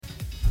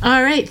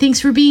All right.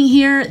 Thanks for being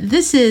here.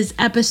 This is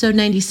episode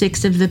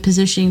 96 of the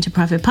Positioning to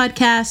Profit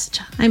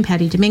podcast. I'm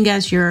Patty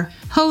Dominguez, your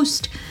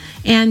host.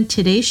 And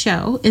today's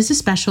show is a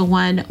special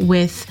one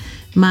with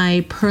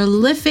my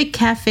prolific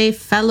cafe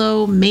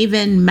fellow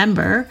Maven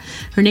member.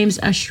 Her name's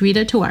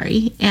Ashrita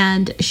Tiwari,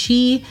 and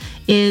she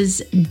is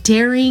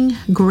daring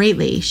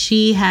greatly.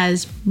 She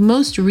has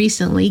most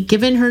recently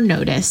given her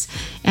notice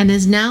and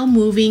is now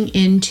moving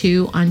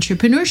into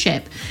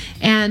entrepreneurship.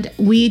 And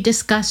we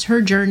discuss her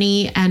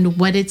journey and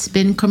what it's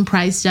been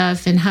comprised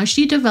of and how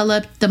she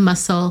developed the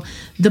muscle,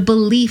 the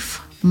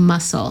belief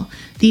muscle,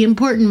 the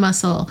important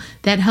muscle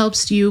that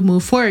helps you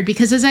move forward.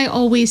 Because as I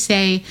always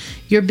say,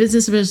 your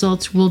business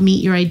results will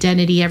meet your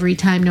identity every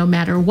time, no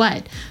matter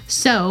what.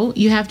 So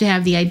you have to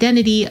have the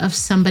identity of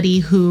somebody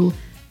who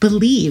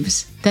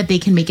believes that they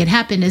can make it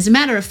happen. As a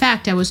matter of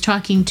fact, I was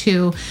talking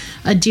to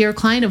a dear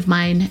client of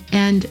mine,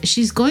 and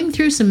she's going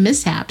through some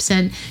mishaps,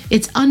 and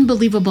it's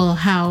unbelievable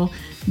how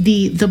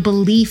the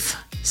belief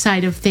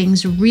side of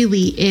things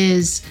really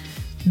is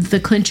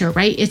the clincher,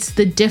 right? It's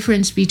the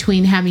difference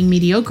between having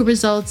mediocre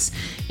results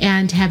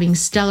and having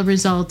stellar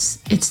results.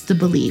 It's the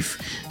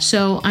belief.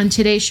 So on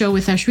today's show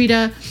with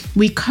Ashrita,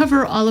 we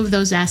cover all of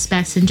those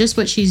aspects and just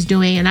what she's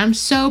doing. And I'm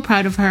so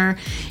proud of her.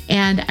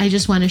 And I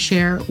just want to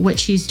share what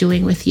she's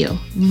doing with you.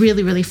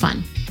 Really, really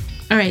fun.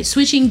 All right,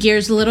 switching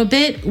gears a little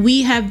bit.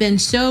 We have been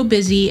so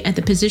busy at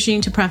the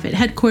Positioning to Profit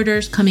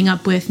headquarters coming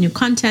up with new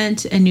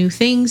content and new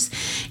things.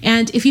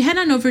 And if you head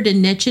on over to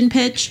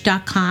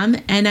nicheandpitch.com,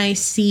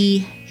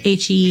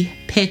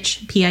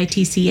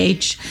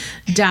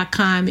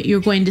 pitch.com, you're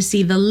going to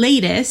see the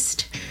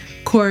latest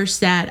course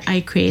that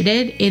I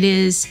created. It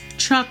is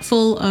chock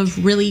full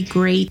of really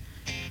great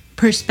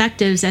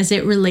perspectives as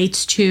it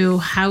relates to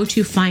how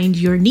to find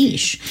your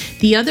niche.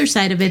 The other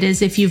side of it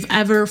is if you've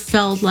ever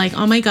felt like,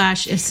 oh my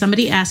gosh, if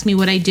somebody asks me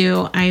what I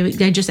do, I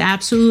just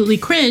absolutely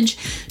cringe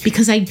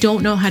because I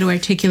don't know how to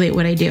articulate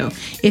what I do.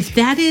 If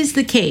that is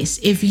the case,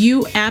 if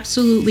you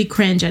absolutely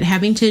cringe at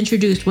having to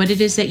introduce what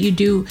it is that you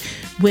do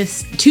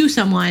to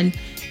someone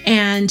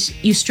and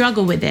you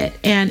struggle with it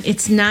and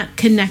it's not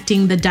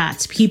connecting the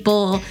dots,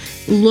 people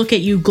look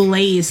at you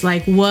glazed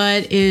like,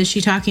 what is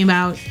she talking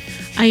about?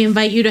 I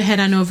invite you to head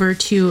on over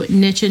to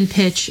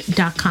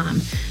nicheandpitch.com,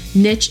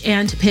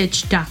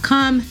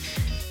 nicheandpitch.com,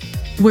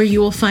 where you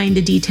will find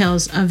the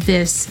details of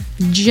this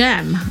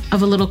gem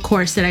of a little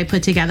course that I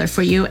put together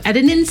for you at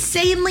an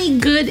insanely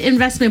good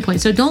investment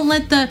point. So don't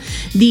let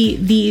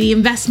the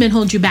investment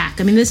hold you back.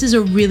 I mean, this is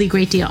a really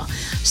great deal.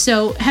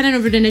 So head on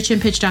over to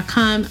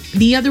nicheandpitch.com.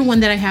 The other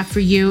one that I have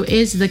for you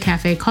is the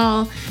Cafe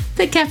Call.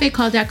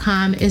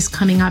 TheCafeCall.com is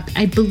coming up,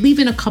 I believe,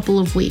 in a couple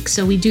of weeks.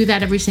 So we do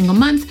that every single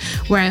month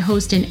where I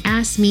host an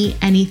Ask Me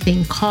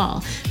Anything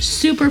call.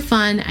 Super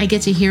fun. I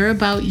get to hear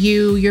about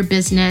you, your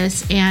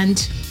business,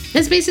 and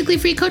it's basically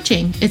free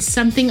coaching. It's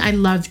something I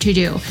love to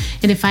do.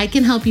 And if I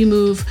can help you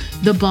move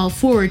the ball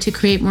forward to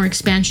create more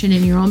expansion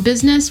in your own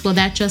business, well,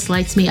 that just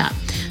lights me up.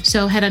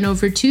 So head on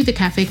over to the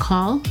Cafe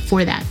Call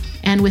for that.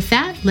 And with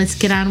that, let's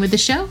get on with the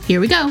show.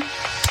 Here we go.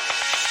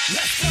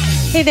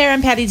 Hey there,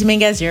 I'm Patty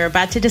Dominguez. You're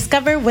about to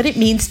discover what it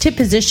means to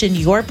position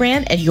your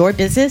brand and your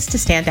business to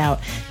stand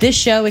out. This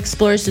show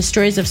explores the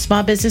stories of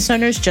small business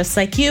owners just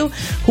like you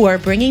who are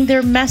bringing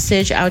their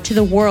message out to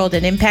the world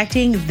and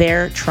impacting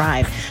their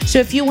tribe. So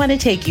if you want to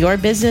take your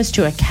business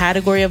to a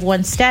category of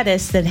one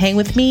status, then hang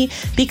with me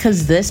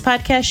because this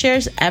podcast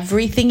shares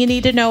everything you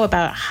need to know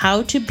about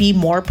how to be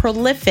more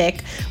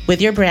prolific with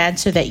your brand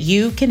so that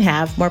you can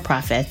have more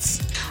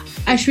profits.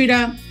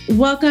 Ashrita,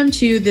 welcome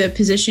to the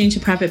Positioning to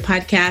Profit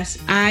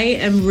podcast. I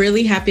am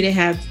really happy to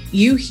have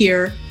you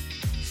here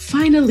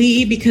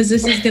finally, because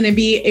this is going to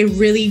be a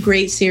really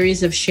great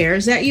series of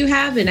shares that you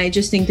have. And I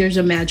just think there's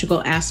a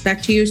magical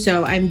aspect to you.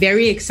 So I'm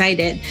very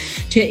excited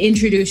to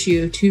introduce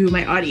you to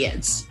my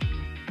audience.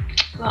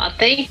 Well,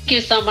 thank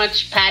you so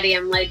much, Patty.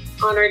 I'm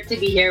honored to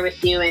be here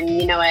with you.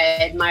 And, I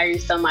admire you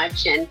so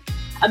much. And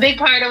a big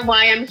part of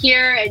why I'm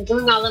here and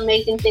doing all the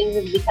amazing things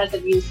is because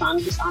of you. So I'm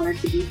just honored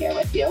to be here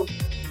with you.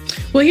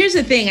 Well, here's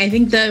the thing. I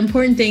think the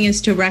important thing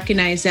is to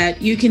recognize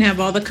that you can have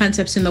all the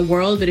concepts in the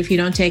world, but if you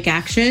don't take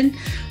action,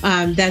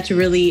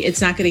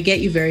 it's not going to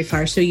get you very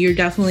far. So you're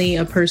definitely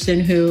a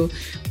person who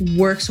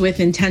works with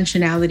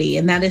intentionality.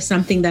 And that is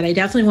something that I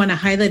definitely want to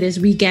highlight as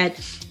we get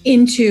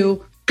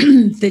into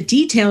the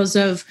details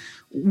of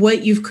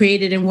what you've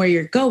created and where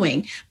you're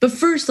going. But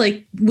first,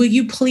 will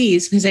you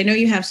please, because I know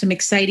you have some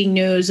exciting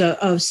news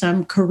of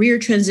some career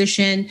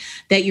transition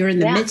that you're in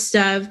the midst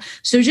of.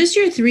 So just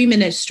your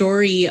 3-minute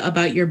story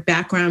about your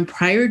background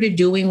prior to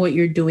doing what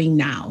you're doing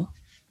now.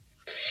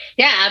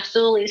 Yeah,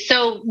 absolutely.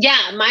 So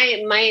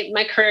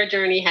my career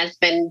journey has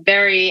been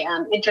very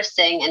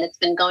interesting, and it's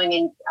been going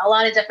in a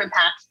lot of different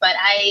paths, but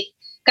I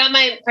got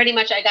my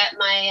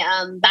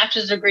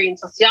bachelor's degree in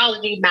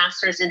sociology,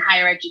 master's in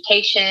higher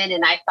education.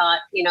 And I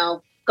thought,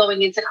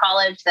 going into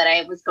college that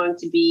I was going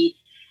to be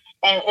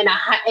in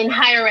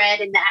higher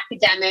ed, in the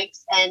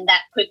academics. And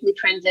that quickly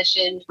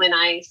transitioned when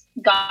I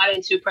got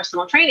into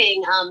personal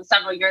training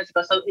several years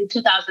ago. So in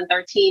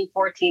 2013,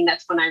 14,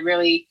 that's when I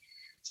really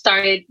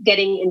started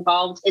getting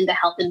involved in the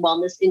health and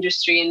wellness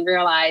industry and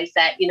realized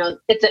that,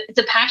 it's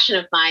a passion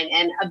of mine.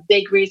 And a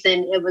big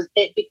reason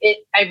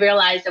I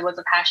realized it was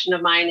a passion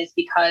of mine is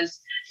because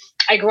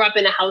I grew up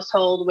in a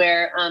household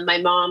where my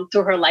mom,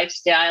 through her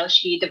lifestyle,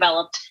 she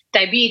developed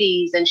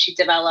diabetes and she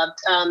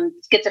developed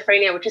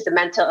schizophrenia, which is a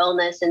mental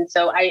illness. And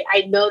so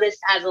I noticed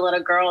as a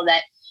little girl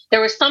that there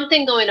was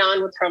something going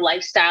on with her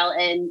lifestyle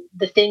and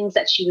the things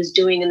that she was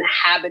doing and the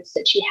habits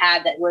that she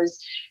had that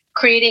was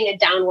creating a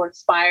downward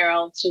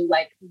spiral to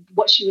like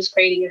what she was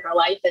creating in her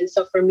life. And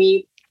so for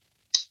me,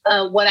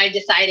 what I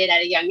decided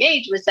at a young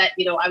age was that,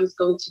 I was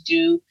going to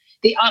do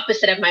the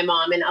opposite of my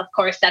mom. And of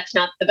course, that's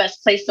not the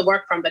best place to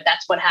work from, but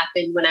that's what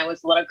happened when I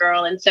was a little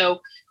girl. And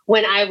so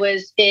when I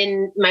was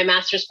in my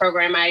master's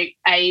program,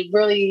 I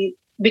really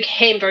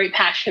became very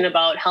passionate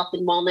about health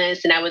and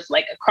wellness. And I was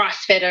like a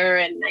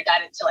CrossFitter and I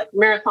got into like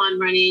marathon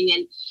running.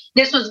 And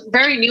this was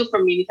very new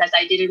for me because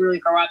I didn't really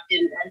grow up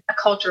in a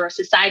culture or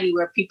society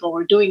where people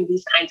were doing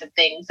these kinds of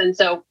things. And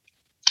so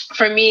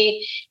for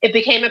me, it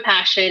became a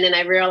passion. And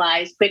I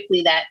realized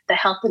quickly that the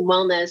health and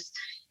wellness,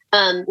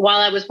 while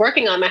I was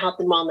working on my health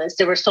and wellness,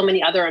 there were so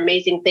many other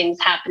amazing things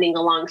happening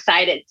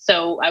alongside it.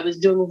 So I was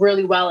doing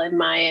really well in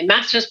my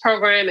master's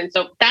program. And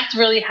so that's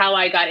really how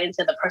I got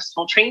into the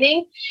personal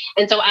training.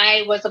 And so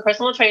I was a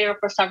personal trainer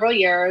for several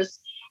years.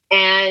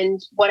 And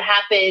what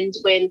happened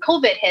when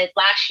COVID hit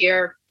last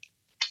year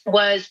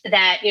was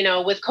that,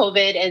 with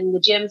COVID and the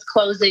gyms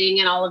closing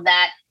and all of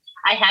that,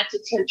 I had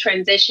to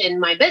transition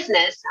my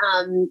business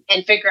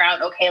and figure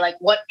out, okay, like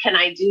what can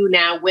I do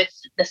now with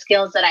the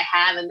skills that I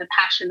have and the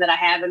passion that I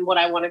have and what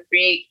I want to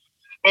create.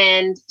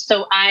 And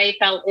so I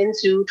fell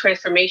into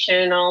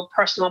transformational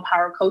personal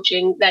power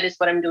coaching. That is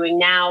what I'm doing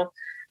now.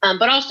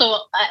 But also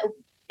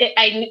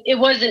it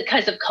wasn't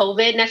because of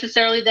COVID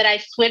necessarily that I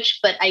switched,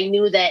 but I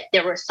knew that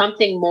there was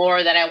something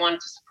more that I wanted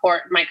to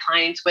support my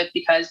clients with,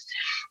 because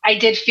I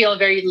did feel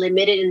very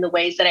limited in the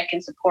ways that I can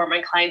support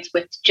my clients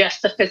with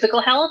just the physical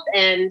health.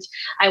 And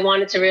I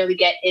wanted to really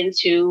get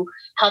into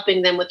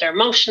helping them with their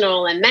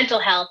emotional and mental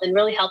health and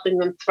really helping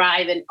them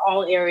thrive in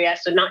all areas.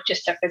 So not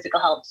just their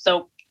physical health.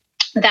 So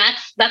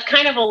that's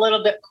kind of a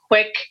little bit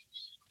quick,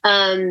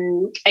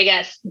 I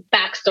guess,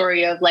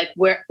 backstory of like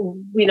where,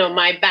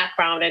 my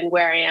background and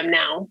where I am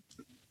now.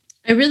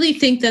 I really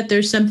think that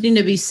there's something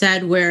to be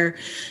said where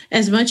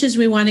as much as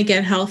we want to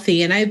get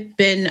healthy, and I've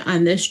been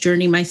on this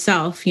journey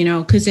myself,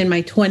 because in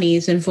my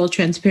 20s, in full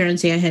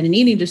transparency, I had an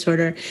eating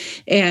disorder.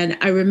 And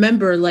I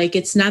remember like,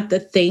 it's not the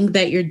thing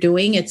that you're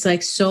doing. It's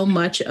like so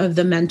much of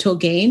the mental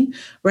game,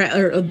 right?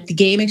 Or the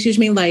game,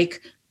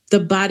 like the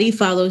body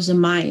follows the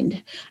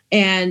mind.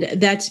 And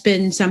that's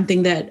been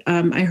something that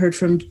I heard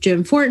from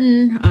Jim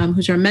Fortin,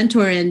 who's our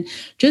mentor, and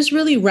just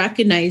really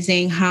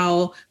recognizing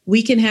how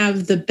we can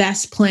have the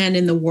best plan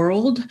in the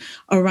world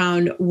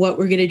around what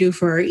we're going to do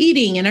for our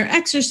eating and our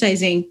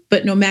exercising.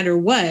 But no matter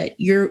what,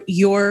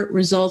 your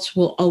results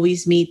will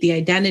always meet the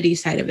identity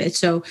side of it.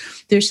 So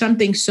there's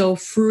something so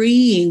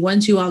freeing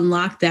once you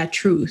unlock that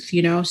truth,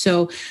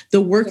 So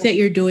the work that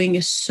you're doing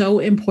is so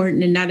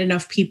important, and not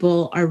enough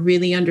people are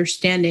really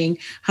understanding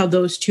how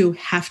those two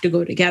have to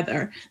go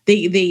together.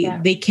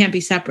 They can't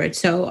be separate.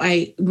 So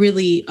I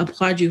really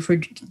applaud you for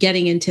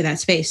getting into that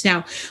space.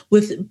 Now,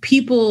 with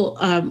people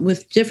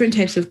with different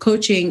types of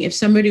coaching, if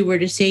somebody were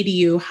to say to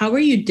you, how are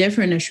you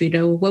different,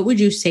 Ashrita? What would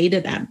you say to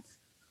them?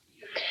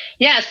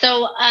 Yeah,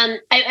 so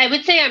I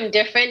would say I'm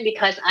different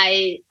because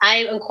I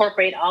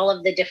incorporate all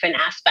of the different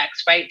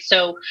aspects, right?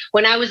 So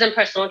when I was in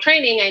personal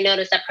training, I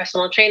noticed that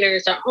personal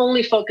trainers are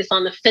only focused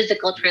on the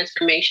physical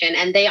transformation,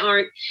 and they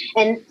aren't.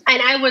 And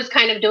I was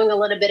kind of doing a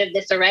little bit of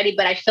this already,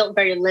 but I felt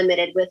very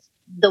limited with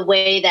the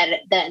way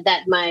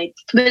that my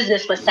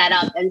business was set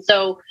up. And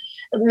so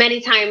many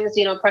times,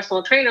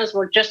 personal trainers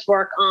will just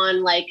work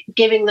on like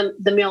giving them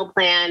the meal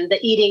plan, the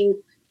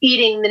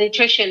eating the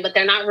nutrition, but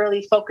they're not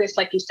really focused,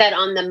 like you said,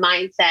 on the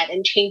mindset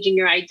and changing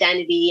your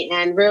identity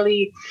and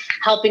really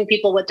helping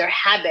people with their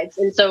habits.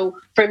 And so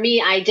for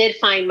me, I did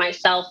find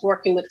myself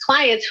working with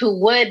clients who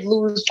would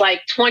lose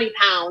like 20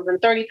 pounds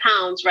and 30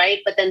 pounds, right?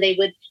 But then they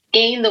would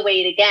gain the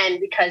weight again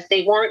because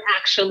they weren't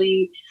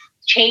actually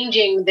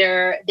changing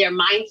their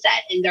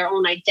mindset and their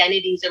own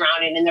identities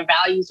around it and their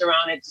values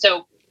around it.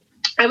 So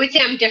I would say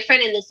I'm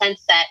different in the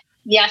sense that,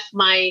 yes,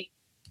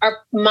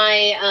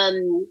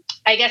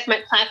 I guess my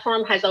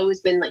platform has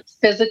always been like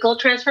physical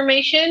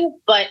transformation,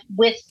 but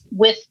with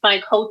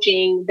my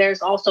coaching,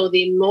 there's also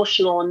the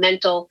emotional and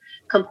mental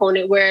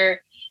component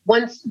where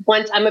once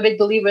I'm a big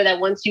believer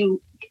that once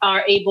you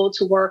are able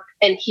to work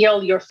and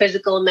heal your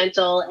physical,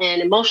 mental,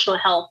 and emotional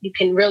health, you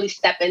can really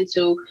step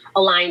into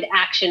aligned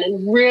action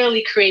and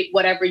really create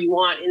whatever you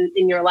want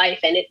in your life.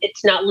 And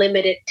it's not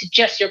limited to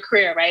just your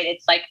career, right?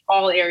 It's like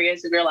all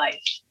areas of your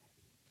life.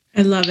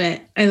 I love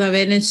it.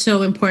 And it's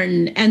so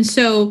important. And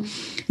so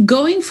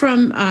going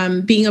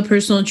from being a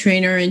personal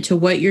trainer into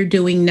what you're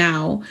doing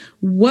now,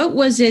 what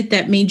was it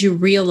that made you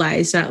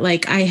realize that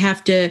like, I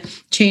have to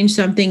change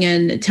something?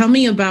 And tell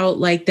me about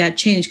like that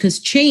change, because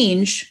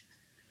change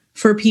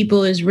for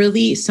people is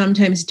really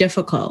sometimes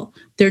difficult.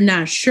 They're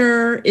not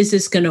sure, is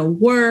this going to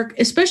work,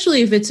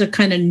 especially if it's a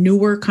kind of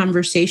newer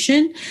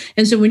conversation.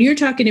 And so when you're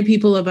talking to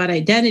people about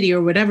identity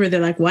or whatever, they're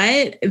like,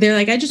 what? They're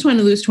like, I just want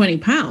to lose 20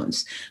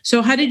 pounds.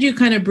 So how did you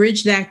kind of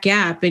bridge that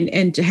gap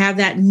and to have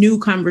that new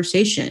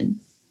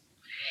conversation?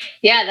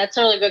 Yeah, that's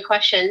a really good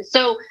question.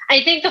 So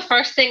I think the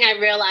first thing I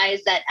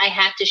realized that I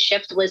had to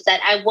shift was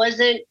that I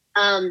wasn't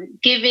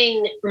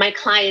giving my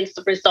clients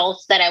the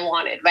results that I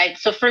wanted, right?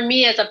 So for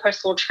me as a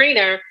personal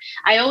trainer,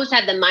 I always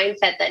had the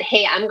mindset that,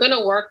 hey, I'm going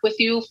to work with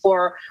you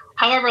for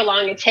however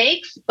long it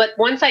takes. But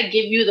once I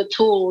give you the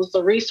tools,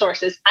 the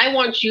resources, I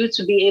want you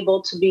to be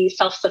able to be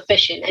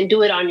self-sufficient and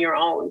do it on your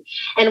own.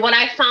 And what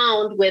I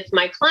found with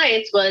my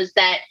clients was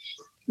that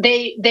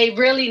they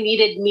really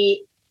needed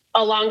me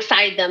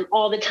alongside them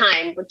all the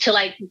time to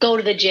like go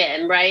to the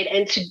gym, right?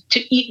 And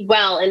to eat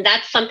well. And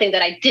that's something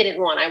that I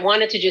didn't want. I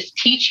wanted to just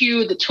teach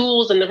you the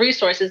tools and the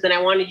resources, and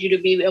I wanted you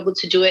to be able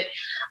to do it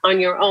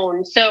on your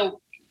own. So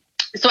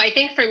I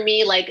think for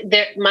me, like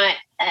there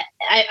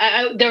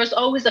was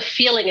always a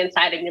feeling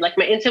inside of me. Like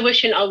my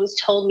intuition always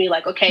told me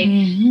like, okay,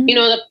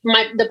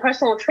 the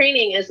personal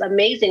training is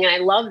amazing and I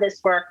love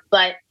this work,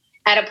 but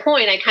at a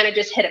point, I kind of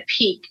just hit a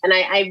peak, and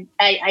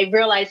I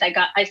realized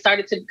I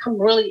started to become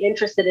really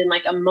interested in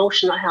like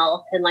emotional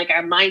health and like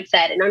our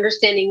mindset and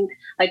understanding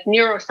like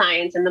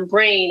neuroscience and the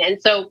brain.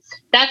 And so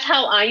that's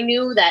how I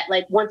knew that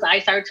like once I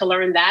started to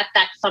learn that,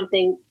 that's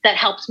something that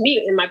helped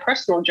me in my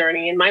personal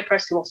journey, in my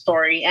personal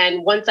story.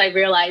 And once I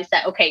realized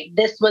that, okay,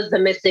 this was the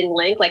missing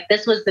link, like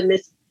this was the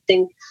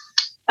missing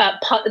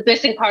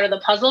part of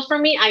the puzzle for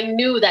me, I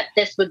knew that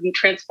this would be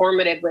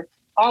transformative with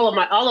all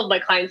of my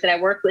clients that I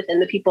work with and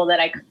the people that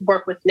I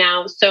work with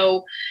now.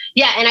 So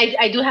yeah, and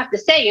I do have to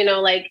say,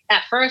 like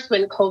at first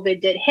when COVID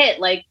did hit,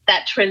 like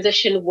that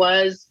transition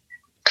was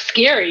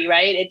scary,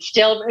 right?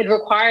 It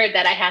required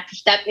that I had to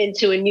step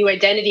into a new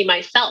identity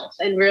myself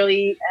and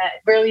really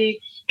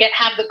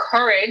have the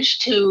courage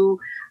to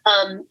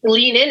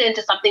lean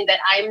into something that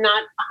I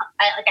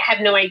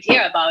have no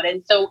idea about.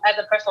 And so as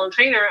a personal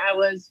trainer, I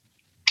was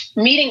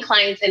meeting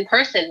clients in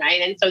person,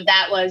 right? And so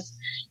that was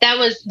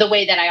the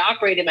way that I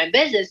operated my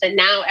business. And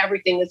now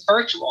everything is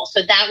virtual.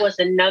 So that was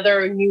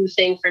another new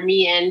thing for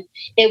me. And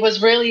it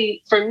was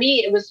really, for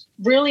me, it was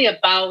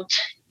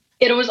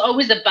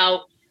always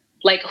about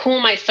like, who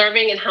am I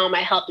serving and how am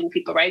I helping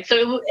people, right?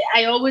 So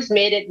I always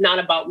made it not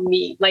about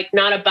me,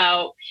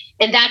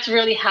 and that's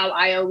really how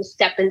I always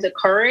step into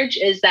courage,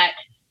 is that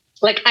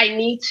like, I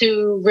need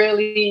to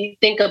really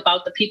think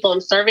about the people I'm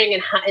serving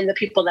and the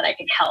people that I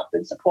can help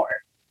and support.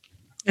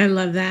 I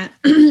love that.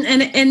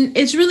 And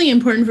it's really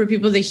important for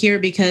people to hear,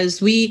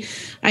 because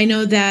I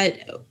know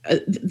that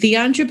the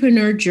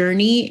entrepreneur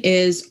journey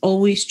is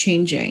always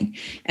changing.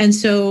 And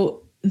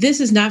so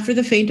this is not for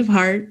the faint of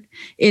heart.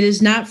 It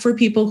is not for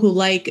people who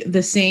like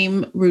the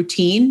same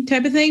routine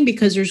type of thing,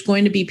 because there's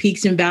going to be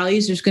peaks and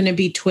valleys. There's going to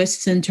be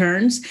twists and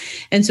turns.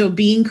 And so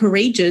being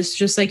courageous,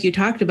 just like you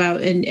talked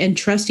about, and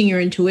trusting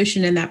your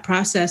intuition in that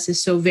process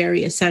is so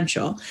very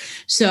essential.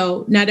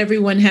 So not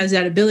everyone has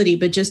that ability,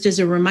 but just as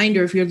a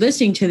reminder, if you're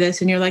listening to this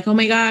and you're like, oh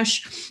my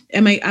gosh,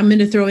 I'm going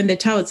to throw in the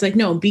towel. It's like,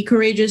 no, be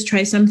courageous,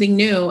 try something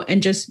new,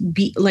 and just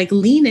be like,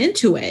 lean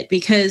into it,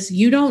 because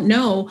you don't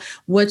know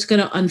what's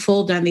going to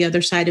unfold on the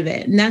other side of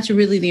it. And that's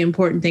really the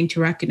important thing to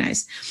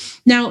recognize.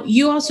 Now,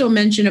 you also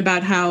mentioned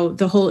about how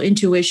the whole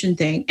intuition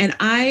thing, and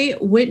I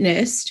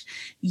witnessed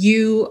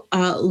you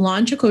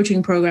launch a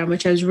coaching program,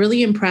 which I was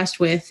really impressed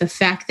with, the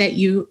fact that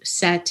you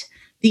set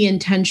the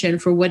intention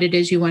for what it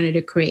is you wanted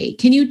to create.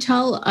 Can you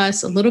tell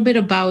us a little bit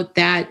about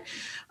that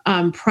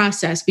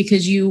process?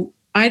 Because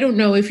I don't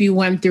know if you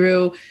went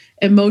through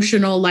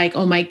emotional, like,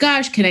 oh my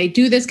gosh, can I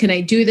do this? Can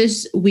I do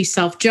this? We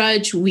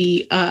self-judge,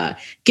 we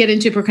get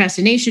into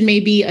procrastination,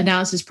 maybe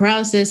analysis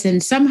paralysis,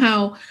 and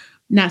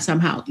not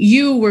somehow,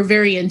 you were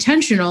very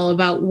intentional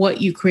about what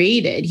you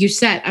created. You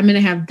said, I'm going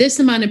to have this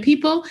amount of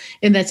people,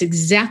 and that's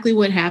exactly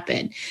what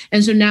happened.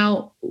 And so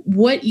now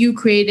what you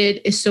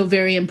created is so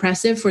very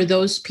impressive for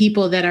those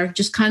people that are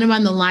just kind of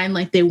on the line,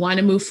 like they want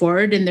to move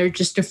forward and they're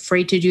just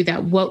afraid to do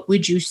that. What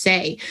would you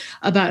say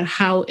about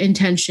how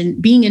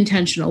being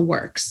intentional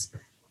works?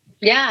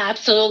 Yeah,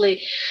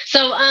 absolutely.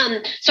 So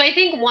I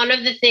think one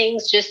of the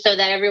things, just so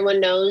that everyone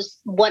knows,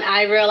 what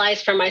I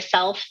realized for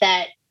myself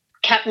that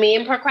kept me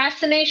in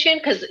procrastination,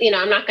 because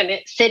I'm not going to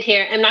sit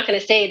here, I'm not going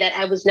to say that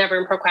I was never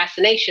in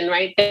procrastination,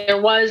 right?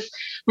 There was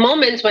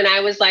moments when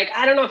I was like,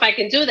 I don't know if I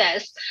can do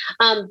this,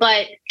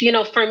 but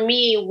for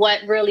me,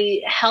 what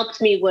really helped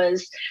me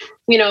was,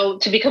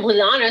 to be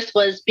completely honest,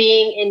 was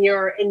being in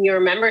your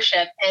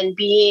membership and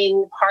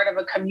being part of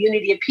a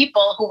community of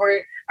people who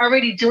were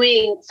already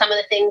doing some of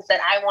the things that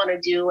I want to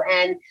do,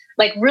 and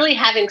like really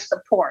having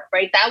support,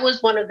 right? That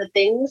was one of the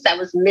things that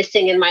was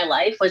missing in my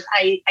life, was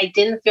I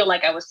didn't feel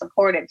like I was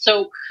supported.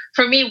 So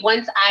for me,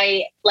 once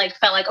I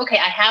felt like, okay,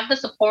 I have the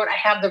support, I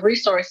have the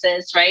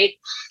resources, right?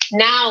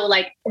 Now,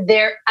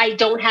 I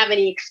don't have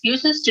any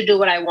excuses to do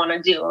what I want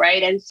to do,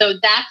 right? And so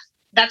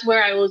that's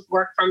where I always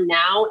work from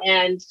now.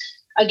 And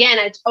again,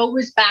 it's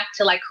always back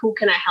to like, who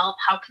can I help?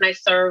 How can I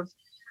serve?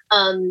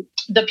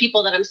 the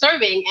people that I'm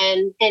serving.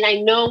 And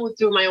I know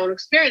through my own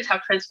experience how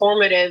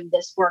transformative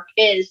this work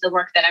is, the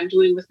work that I'm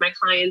doing with my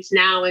clients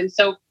now. And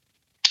so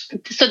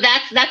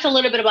that's a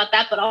little bit about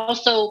that. But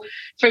also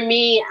for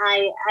me,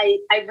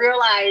 I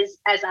realized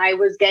as I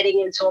was getting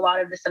into a lot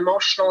of this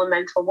emotional and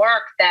mental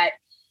work that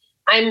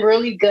I'm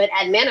really good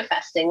at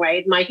manifesting,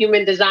 right? My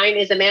human design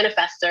is a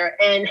manifester.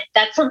 And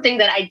that's something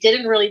that I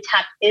didn't really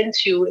tap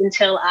into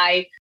until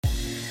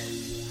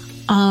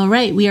All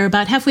right, we are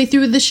about halfway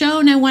through the show,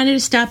 and I wanted to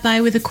stop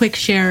by with a quick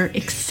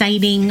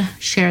exciting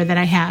share that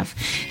I have.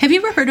 Have you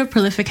ever heard of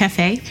Prolific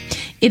Cafe?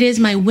 It is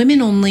my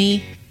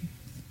women-only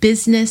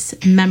business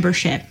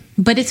membership.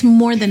 But it's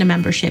more than a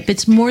membership.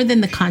 It's more than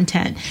the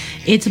content.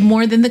 It's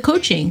more than the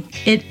coaching.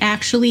 It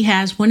actually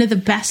has one of the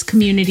best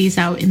communities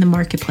out in the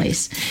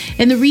marketplace.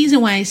 And the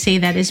reason why I say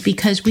that is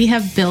because we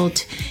have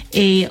built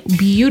a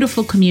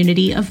beautiful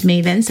community of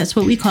mavens. That's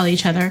what we call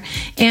each other.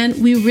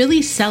 And we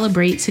really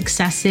celebrate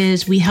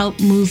successes. We help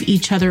move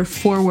each other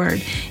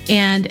forward.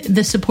 And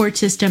the support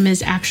system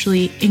is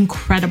actually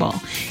incredible.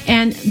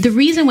 And the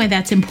reason why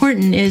that's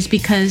important is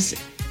because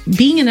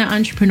being an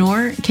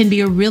entrepreneur can be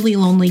a really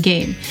lonely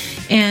game.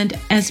 And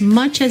as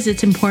much as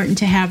it's important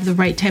to have the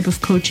right type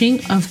of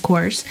coaching, of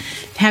course,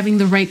 having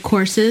the right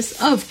courses,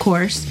 of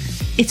course,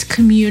 it's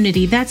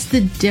community. That's the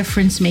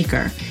difference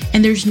maker.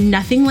 And there's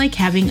nothing like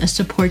having a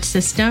support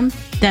system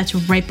that's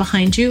right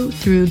behind you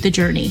through the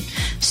journey.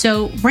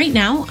 So right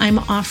now I'm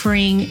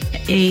offering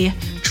a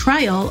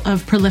trial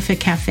of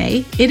Prolific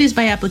Cafe. It is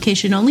by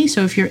application only.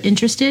 So if you're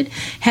interested,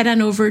 head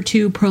on over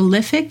to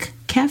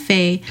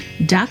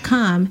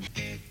prolificcafe.com,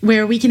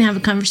 where we can have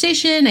a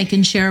conversation. I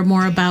can share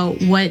more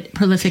about what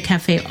Prolific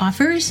Cafe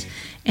offers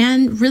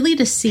and really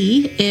to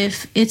see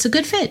if it's a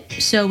good fit.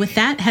 So with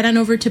that, head on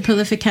over to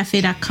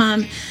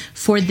prolificcafe.com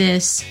for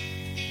this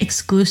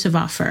exclusive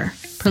offer,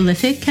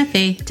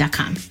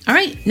 prolificcafe.com. All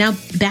right, now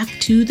back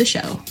to the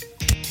show.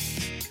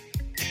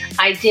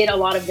 I did a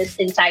lot of this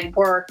inside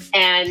work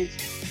and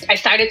I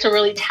started to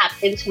really tap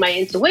into my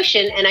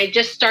intuition, and I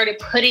just started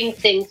putting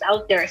things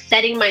out there,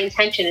 setting my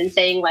intention and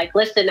saying like,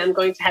 listen, I'm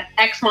going to have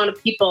X amount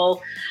of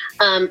people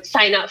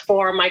sign up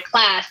for my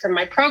class and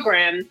my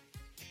program.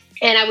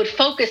 And I would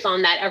focus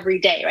on that every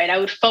day, right? I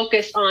would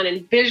focus on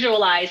and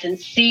visualize and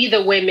see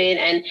the women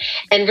and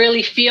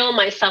really feel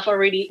myself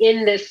already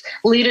in this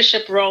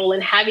leadership role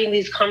and having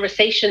these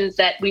conversations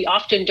that we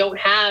often don't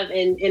have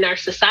in our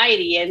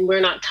society and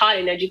we're not taught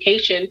in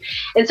education.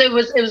 And so it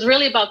was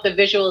really about the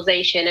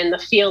visualization and the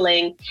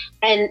feeling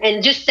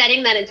and just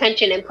setting that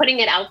intention and putting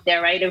it out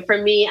there, right? And for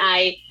me,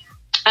 I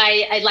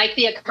like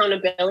the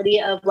accountability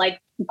of like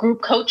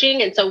group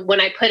coaching. And so when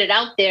I put it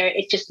out there,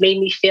 it just made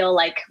me feel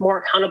like more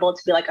accountable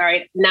to be like, all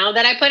right, now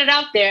that I put it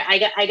out there, I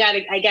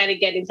gotta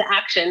get into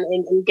action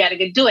and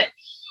gotta do it.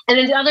 And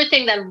then the other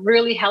thing that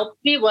really helped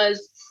me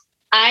was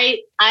I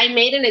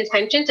made an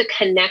intention to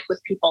connect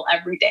with people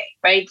every day,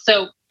 right?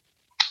 So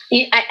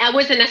I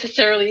wasn't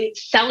necessarily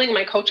selling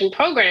my coaching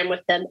program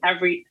with them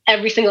every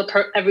single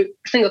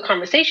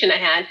conversation I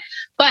had,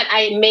 but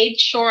I made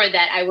sure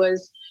that I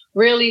was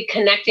really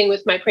connecting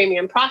with my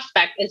premium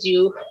prospect as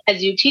you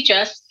teach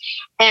us,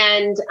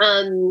 and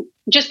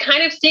just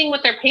kind of seeing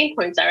what their pain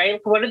points are, right?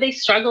 What are they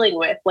struggling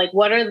with? Like,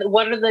 what are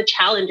the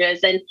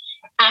challenges? And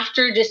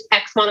after just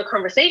X amount of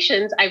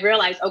conversations, I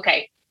realized,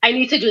 okay, I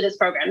need to do this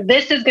program.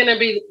 This is going to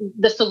be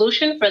the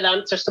solution for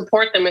them to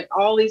support them with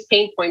all these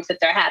pain points that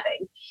they're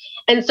having.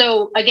 And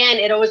so again,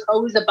 it was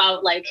always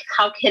about like,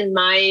 how can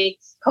my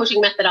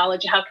coaching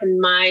methodology, how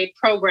can my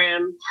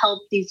program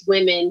help these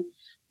women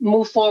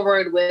move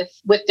forward with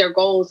their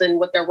goals and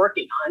what they're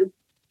working on.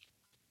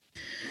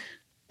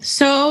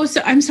 So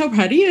I'm so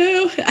proud of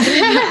you.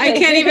 I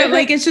can't even,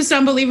 like, it's just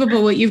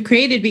unbelievable what you've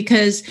created,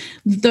 because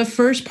the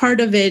first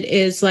part of it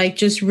is like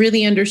just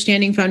really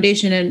understanding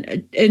foundation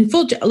and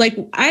full, like,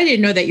 I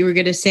didn't know that you were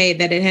going to say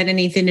that it had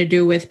anything to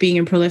do with being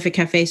in Prolific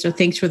Cafe. So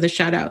thanks for the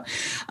shout out.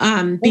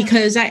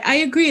 Because I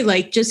agree,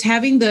 like just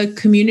having the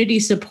community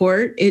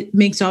support, it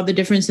makes all the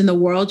difference in the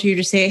world. You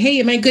just say, hey,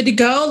 am I good to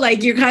go?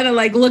 Like, you're kind of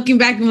like looking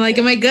back and like,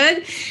 am I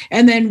good?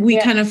 And then we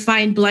kind of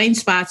find blind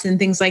spots and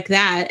things like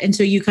that. And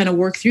so you kind of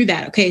work through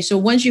that. Okay. So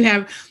once you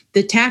have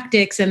the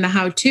tactics and the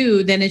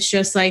how-to, then it's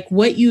just like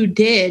what you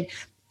did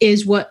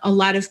is what a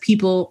lot of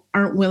people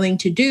aren't willing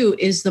to do,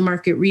 is the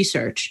market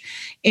research.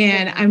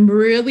 And I'm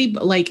really,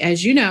 like,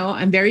 as you know,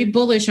 I'm very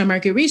bullish on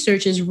market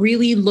research, is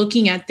really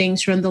looking at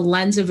things from the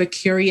lens of a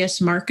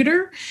curious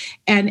marketer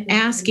and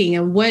asking,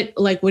 and what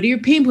are your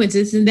pain points,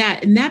 this and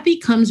that. And that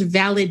becomes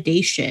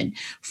validation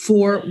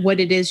for what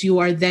it is you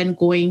are then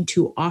going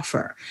to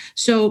offer.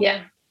 So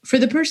for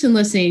the person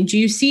listening, do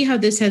you see how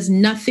this has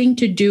nothing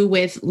to do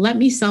with let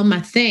me sell my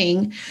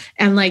thing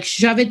and like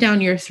shove it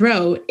down your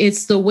throat?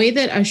 It's the way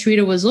that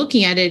Ashrita was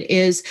looking at it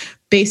is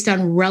based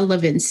on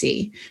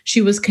relevancy. She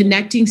was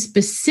connecting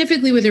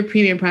specifically with her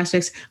premium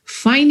prospects,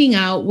 finding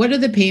out what are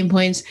the pain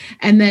points,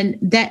 and then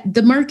that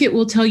the market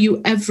will tell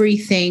you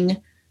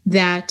everything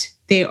that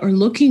they are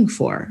looking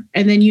for.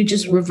 And then you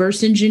just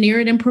reverse engineer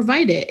it and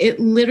provide it. It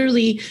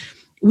literally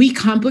we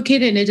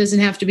complicate it, and it doesn't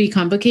have to be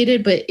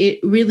complicated, but it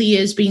really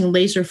is being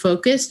laser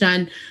focused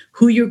on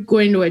who you're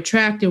going to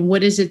attract and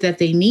what is it that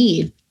they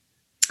need.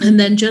 And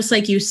then just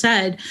like you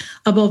said,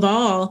 above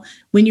all,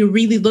 when you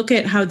really look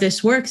at how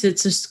this works,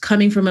 it's just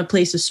coming from a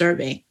place of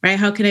serving, right?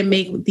 How can I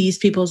make these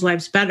people's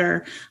lives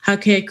better? How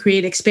can I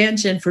create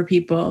expansion for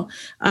people?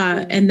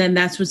 And then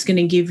that's what's going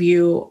to give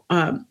you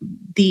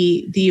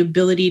the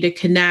ability to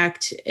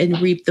connect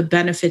and reap the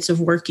benefits of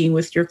working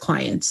with your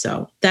clients.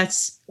 So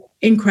that's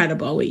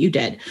incredible what you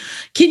did.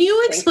 Can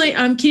you explain?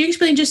 Can you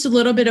explain just a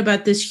little bit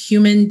about this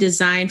human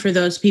design for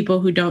those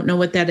people who don't know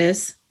what that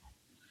is?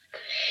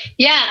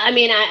 Yeah, I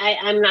mean,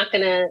 I'm not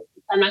gonna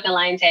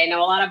lie and say I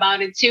know a lot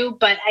about it too,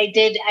 but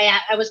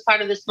I was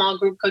part of the small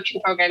group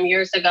coaching program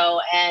years ago,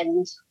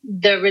 and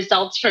the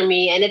results for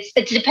me, and it's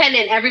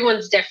dependent.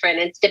 Everyone's different.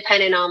 It's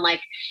dependent on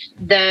like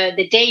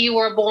the day you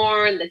were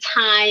born, the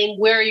time,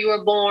 where you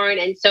were born,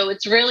 and so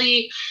it's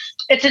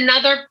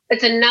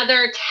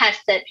another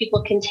test that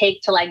people can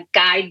take to like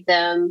guide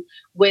them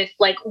with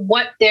like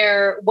what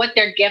their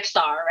gifts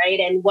are, right?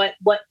 And what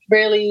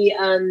really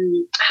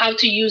how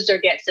to use their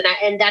gifts.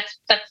 And that's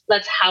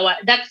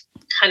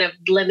kind of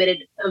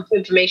limited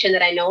information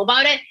that I know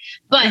about it,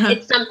 but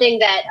it's something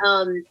that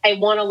I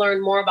want to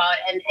learn more about,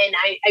 and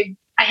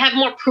I have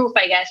more proof,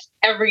 I guess,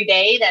 every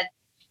day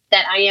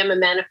that I am a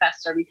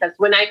manifestor, because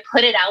when I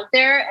put it out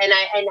there and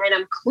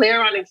I'm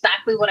clear on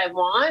exactly what I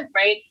want,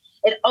 right?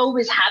 It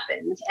always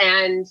happens.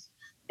 And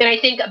I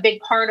think a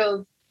big part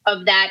of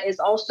that is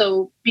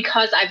also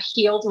because I've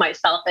healed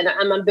myself. And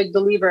I'm a big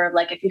believer of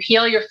like, if you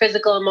heal your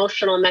physical,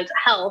 emotional, and mental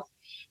health,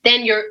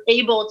 then you're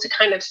able to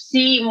kind of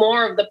see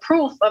more of the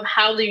proof of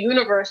how the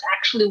universe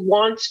actually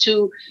wants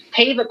to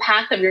pave a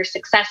path of your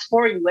success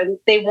for you. And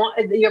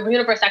your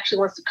universe actually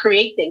wants to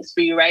create things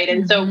for you, right?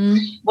 And so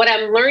what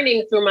I'm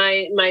learning through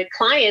my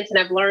clients, and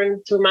I've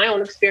learned through my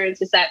own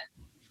experience, is that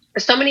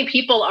so many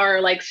people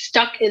are like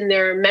stuck in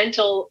their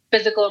mental,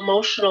 physical,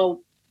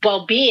 emotional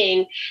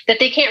well-being that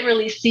they can't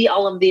really see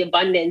all of the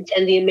abundance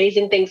and the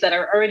amazing things that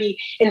are already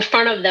in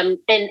front of them,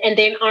 and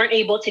they aren't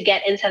able to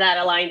get into that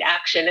aligned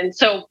action. And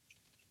so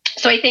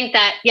I think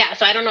that,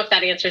 so I don't know if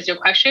that answers your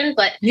question,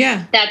 but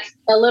that's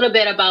a little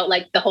bit about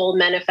like the whole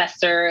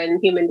manifestor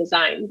and human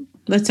design.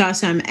 That's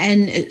awesome.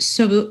 And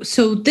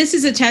so this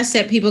is a test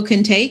that people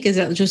can take. Is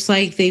it just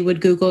like they would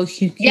Google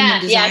human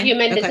design? Yeah,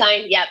 human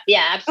design. Yep.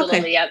 Yeah, absolutely.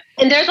 Okay. Yep.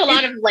 And there's a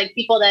lot of like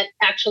people that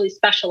actually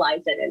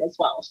specialize in it as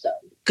well. So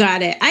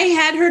got it. I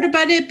had heard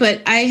about it,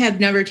 but I have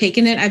never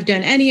taken it. I've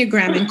done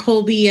Enneagram and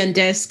Kolbe and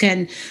DISC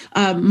and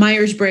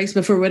Myers-Briggs,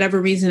 but for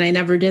whatever reason, I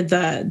never did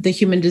the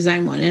human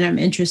design one, and I'm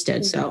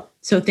interested.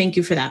 So thank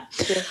you for that.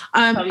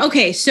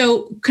 Okay.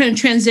 So kind of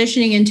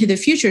transitioning into the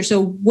future.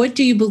 So what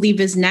do you believe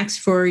is next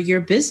for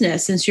your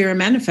business since you're a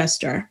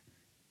manifestor?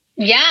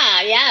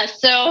 Yeah.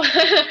 So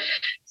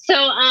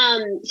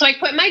I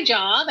quit my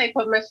job. I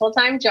quit my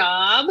full-time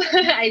job.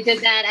 I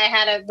did that. I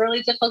had a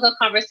really difficult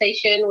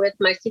conversation with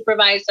my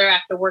supervisor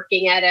after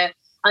working at a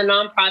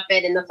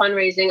nonprofit in the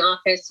fundraising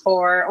office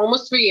for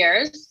almost 3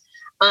 years.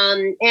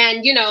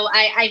 And, you know,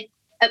 I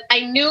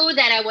knew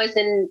that I was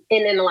in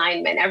an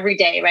alignment every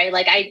day, right?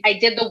 Like I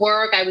did the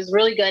work. I was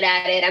really good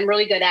at it. I'm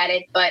really good at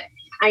it, but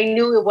I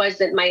knew it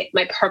wasn't my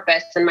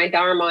purpose and my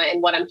dharma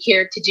and what I'm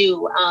here to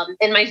do,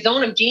 and my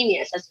zone of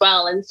genius as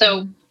well. And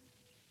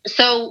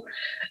so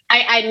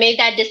I made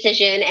that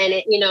decision, and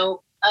it, you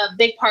know, a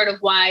big part of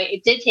why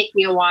it did take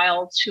me a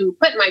while to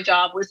quit my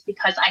job was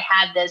because I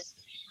had this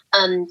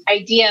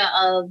idea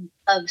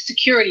of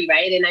security,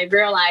 right? And I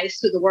realized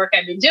through the work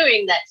I've been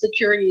doing that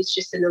security is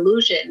just an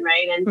illusion,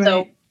 right? And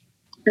so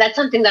that's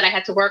something that I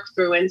had to work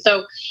through. And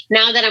so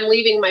now that I'm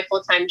leaving my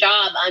full-time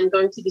job, I'm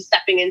going to be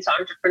stepping into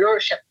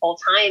entrepreneurship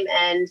full-time.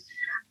 And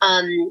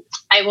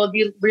I will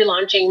be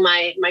relaunching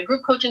my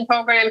group coaching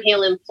program,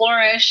 Heal and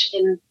Flourish,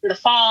 in the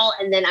fall.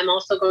 And then I'm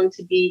also going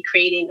to be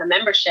creating a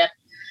membership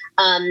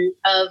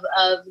of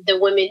the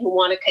women who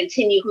want to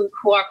continue,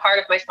 who are part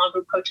of my small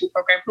group coaching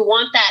program, who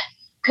want that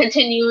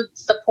continued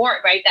support,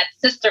 right? That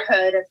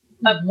sisterhood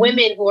of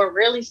women who are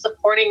really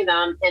supporting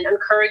them and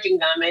encouraging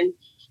them. And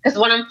because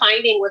what I'm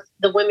finding with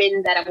the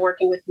women that I'm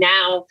working with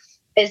now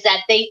is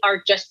that they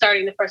are just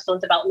starting the personal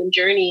development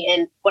journey.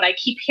 And what I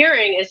keep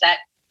hearing is that,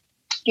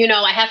 you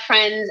know, I have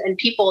friends and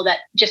people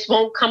that just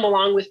won't come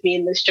along with me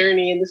in this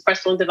journey, in this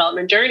personal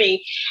development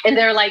journey. And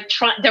they're like,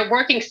 they're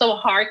working so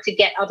hard to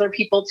get other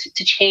people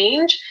to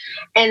change.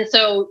 And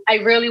so I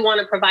really want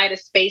to provide a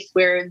space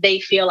where they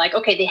feel like,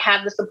 okay, they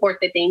have the support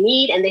that they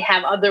need, and they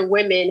have other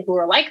women who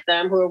are like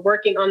them, who are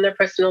working on their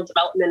personal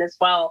development as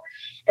well.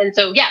 And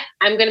so,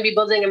 I'm going to be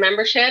building a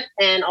membership,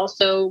 and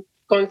also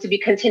going to be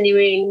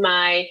continuing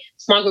my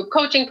small group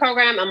coaching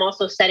program. I'm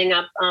also setting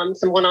up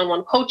some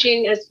one-on-one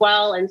coaching as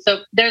well. And so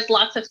there's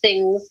lots of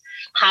things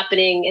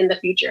happening in the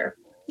future.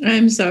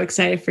 I'm so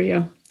excited for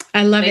you.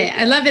 I love it.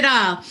 I love it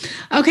all.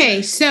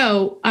 Okay.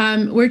 So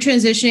we're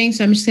transitioning.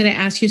 So I'm just going to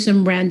ask you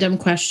some random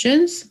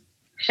questions.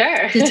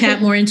 Sure. To tap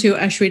more into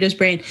Ashrita's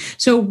brain.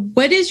 So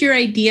what is your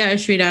idea,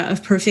 Ashrita,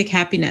 of perfect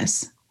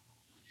happiness?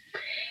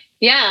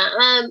 Yeah.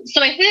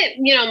 So I think,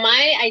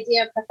 my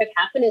idea of perfect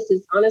happiness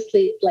is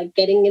honestly like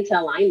getting into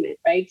alignment,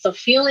 right? So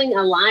feeling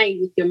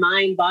aligned with your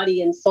mind,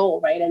 body, and soul,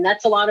 right? And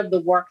that's a lot of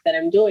the work that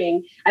I'm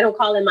doing. I don't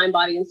call it mind,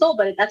 body, and soul,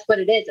 but that's what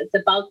it is. It's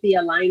about the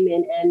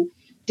alignment and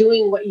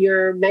doing what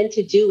you're meant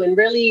to do and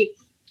really,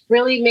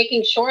 really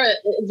making sure,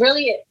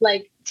 really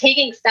like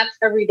taking steps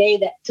every day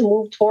that to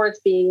move towards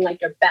being like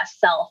your best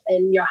self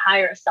and your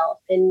higher self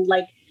and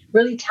like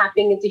really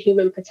tapping into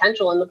human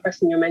potential and the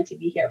person you're meant to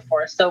be here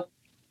for. So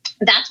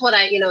that's what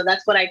I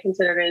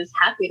consider as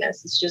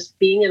happiness. It's just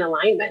being in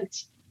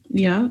alignment.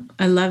 Yeah,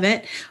 I love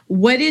it.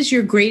 What is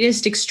your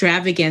greatest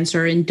extravagance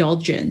or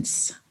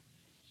indulgence?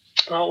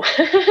 Oh,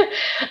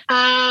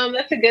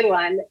 that's a good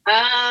one.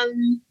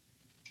 I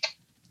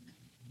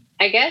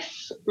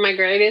guess my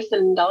greatest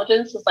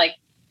indulgence is like,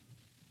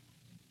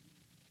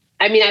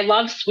 I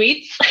love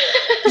sweets.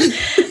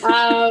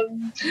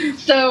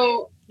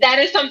 So that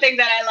is something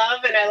that I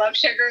love, and I love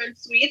sugar and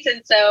sweets.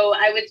 And so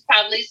I would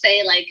probably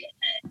say like,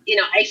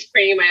 ice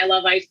cream. I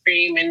love ice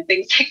cream and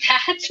things like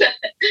that.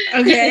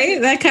 Okay,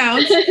 that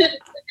counts.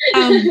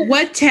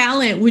 What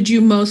talent would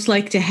you most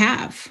like to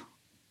have?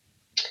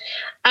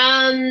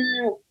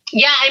 So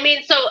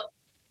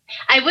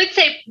I would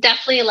say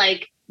definitely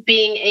like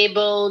being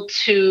able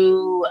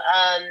to,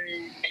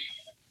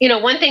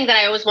 one thing that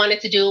I always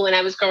wanted to do when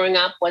I was growing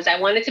up was I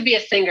wanted to be a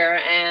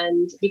singer.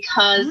 And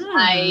because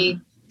I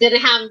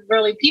didn't have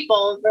really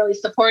people really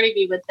supporting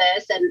me with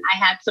this, and I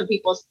had some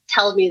people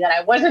tell me that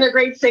I wasn't a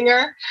great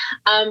singer.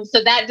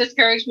 So that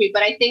discouraged me.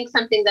 But I think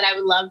something that I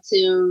would love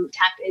to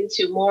tap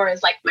into more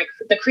is like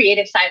the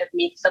creative side of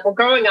me. So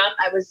growing up,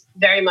 I was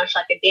very much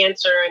like a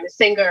dancer and a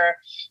singer.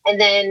 And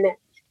then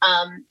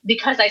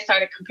because I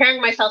started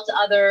comparing myself to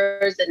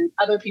others and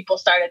other people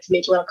started to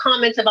make little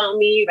comments about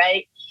me,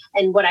 right?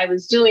 And what I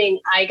was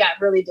doing, I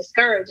got really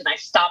discouraged and I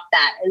stopped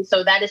that. And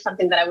so that is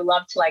something that I would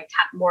love to like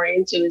tap more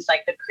into, is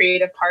like the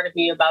creative part of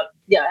me about,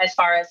 as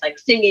far as like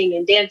singing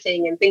and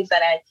dancing and things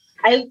that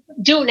I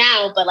do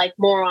now, but like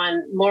more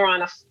on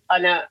a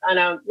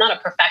not a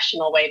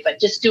professional way, but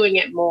just doing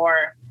it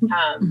more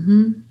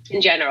in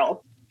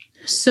general.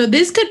 So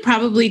this could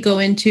probably go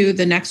into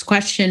the next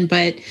question,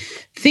 but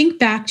think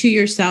back to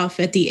yourself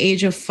at the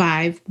age of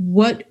 5.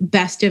 What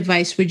best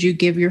advice would you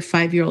give your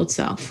 5-year-old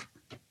self?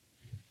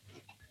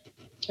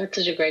 That's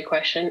such a great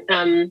question.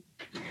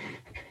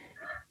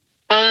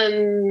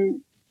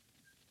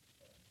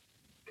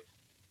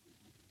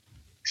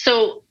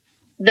 So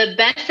the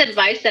best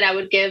advice that I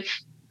would give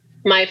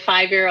my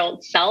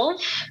 5-year-old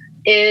self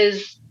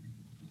is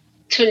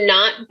to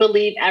not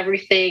believe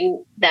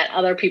everything that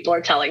other people are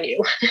telling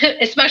you,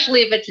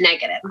 especially if it's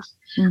negative.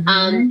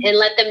 And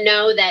let them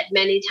know that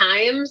many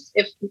times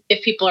if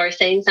people are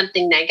saying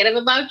something negative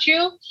about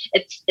you,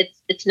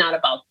 it's not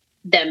about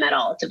them at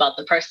all. It's about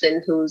the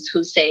person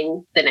who's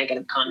saying the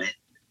negative comment.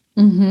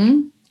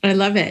 I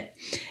love it.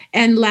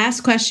 And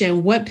last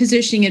question, what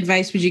positioning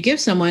advice would you give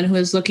someone who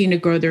is looking to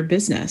grow their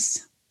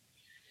business?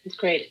 That's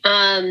great. So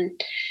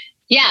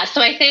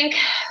I think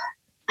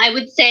I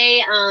would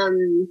say,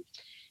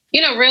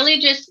 really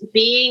just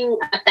being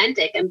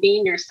authentic and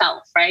being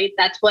yourself, right?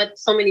 That's what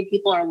so many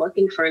people are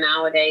looking for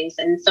nowadays.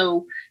 And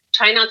so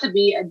try not to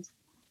be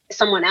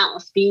someone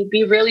else. Be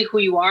really who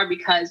you are,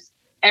 because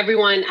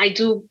I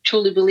do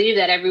truly believe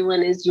that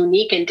everyone is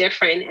unique and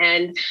different,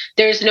 and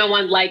there's no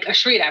one like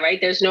Ashrita, right?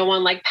 There's no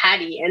one like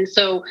Patty. And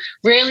so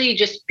really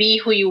just be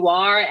who you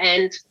are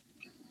and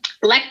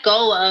let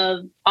go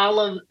of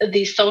all of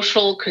these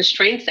social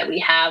constraints that we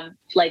have,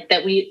 like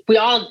that we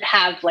all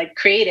have like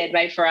created,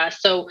 right, for us.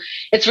 So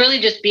it's really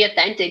just be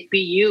authentic, be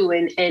you,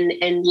 and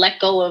let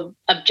go of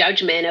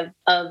judgment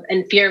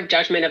and fear of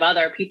judgment of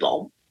other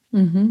people.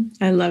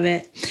 I love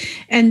it.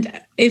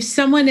 And if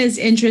someone is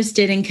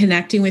interested in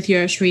connecting with you,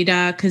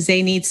 Ashrita, because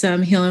they need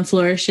some heal and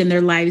flourish in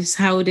their lives,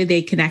 how do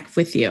they connect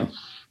with you?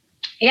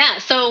 Yeah.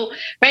 So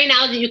right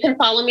now you can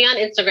follow me on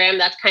Instagram.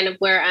 That's kind of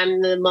where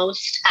I'm the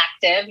most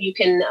active. You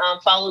can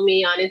follow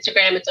me on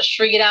Instagram. It's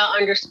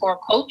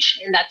Ashrita_coach,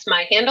 and that's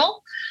my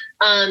handle.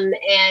 And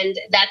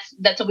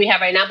that's what we have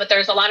right now, but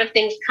there's a lot of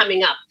things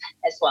coming up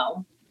as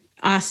well.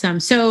 Awesome.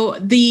 So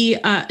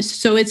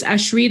so it's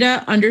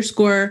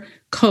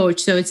Ashrita_coach.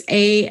 So it's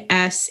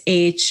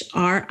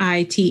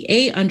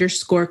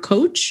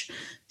ASHRITA_coach.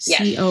 Yes.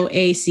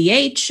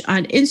 COACH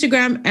on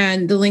Instagram,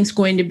 and the link's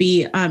going to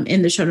be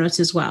in the show notes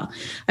as well.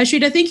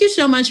 Ashrita, thank you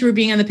so much for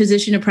being on the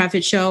Position to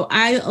Profit show.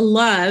 I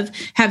love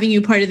having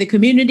you part of the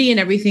community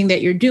and everything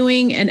that you're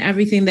doing and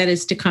everything that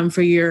is to come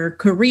for your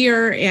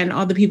career and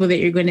all the people that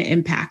you're going to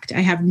impact.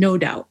 I have no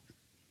doubt.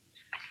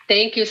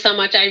 Thank you so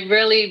much. I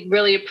really,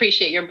 really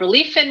appreciate your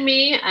belief in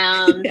me.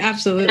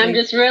 Absolutely. I'm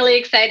just really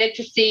excited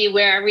to see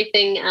where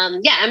everything,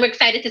 I'm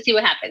excited to see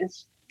what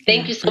happens.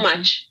 Thank you so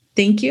much.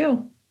 Thank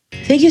you.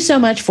 Thank you so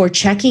much for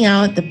checking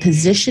out the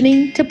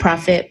Positioning to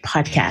Profit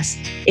podcast.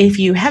 If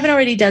you haven't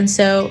already done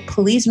so,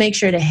 please make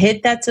sure to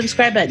hit that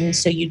subscribe button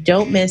so you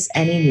don't miss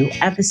any new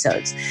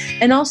episodes.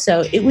 And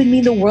also, it would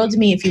mean the world to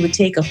me if you would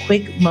take a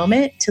quick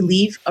moment to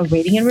leave a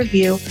rating and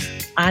review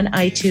on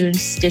iTunes,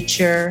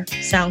 Stitcher,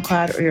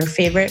 SoundCloud, or your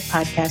favorite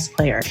podcast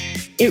player.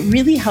 It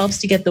really helps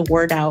to get the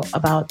word out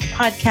about the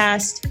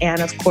podcast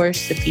and, of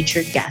course, the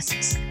featured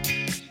guests.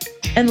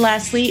 And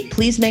lastly,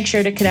 please make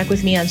sure to connect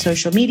with me on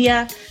social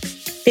media,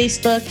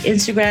 Facebook,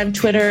 Instagram,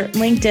 Twitter,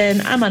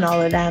 LinkedIn. I'm on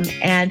all of them.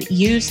 And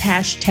use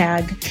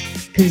hashtag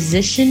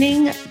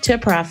positioning to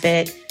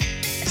profit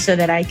so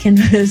that I can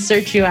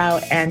search you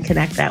out and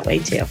connect that way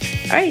too.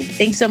 All right.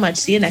 Thanks so much.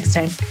 See you next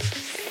time.